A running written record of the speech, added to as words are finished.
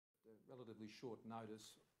relatively short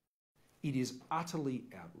notice. It is utterly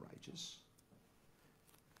outrageous,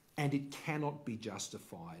 and it cannot be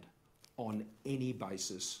justified on any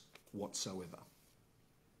basis whatsoever.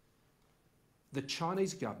 The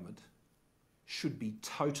Chinese government should be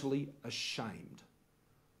totally ashamed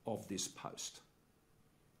of this post.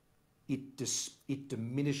 It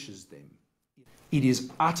diminishes them. It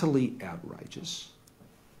is utterly outrageous,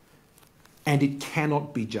 and it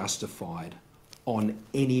cannot be justified on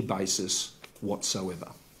any basis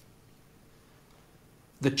whatsoever.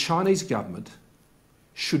 The Chinese government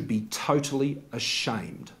should be totally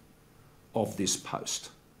ashamed of this post.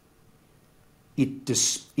 It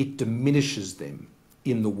diminishes them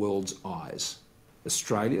in the world's eyes.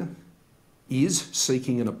 Australia is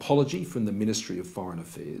seeking an apology from the Ministry of Foreign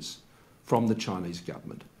Affairs, from the Chinese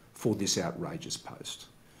government, for this outrageous post.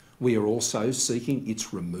 We are also seeking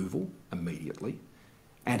its removal immediately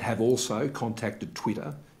and have also contacted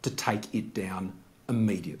Twitter to take it down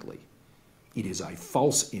immediately. It is a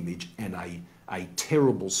false image and a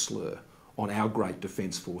terrible slur on our great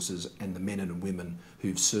defence forces and the men and women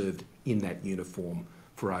who've served in that uniform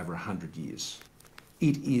for over 100 years.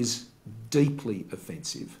 It is deeply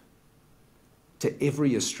offensive to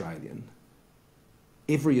every Australian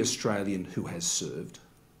who has served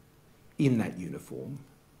in that uniform,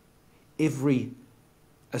 every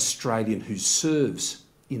Australian who serves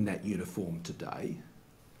in that uniform today.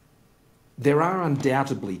 There are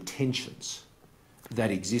undoubtedly tensions that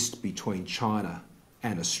exist between China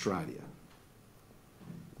and Australia,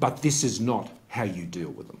 but this is not how you deal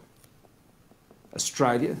with them.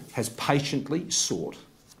 Australia has patiently sought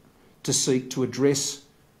to seek to address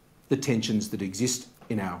the tensions that exist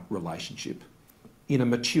in our relationship in a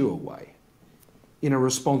mature way, in a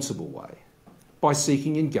responsible way, by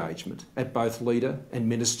seeking engagement at both leader and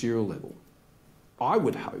ministerial level. I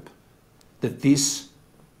would hope that this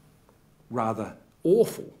rather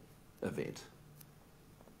awful event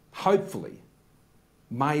hopefully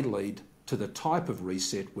may lead to the type of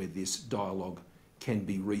reset where this dialogue can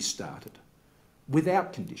be restarted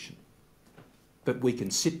without condition, but we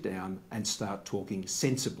can sit down and start talking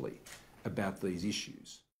sensibly about these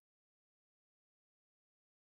issues.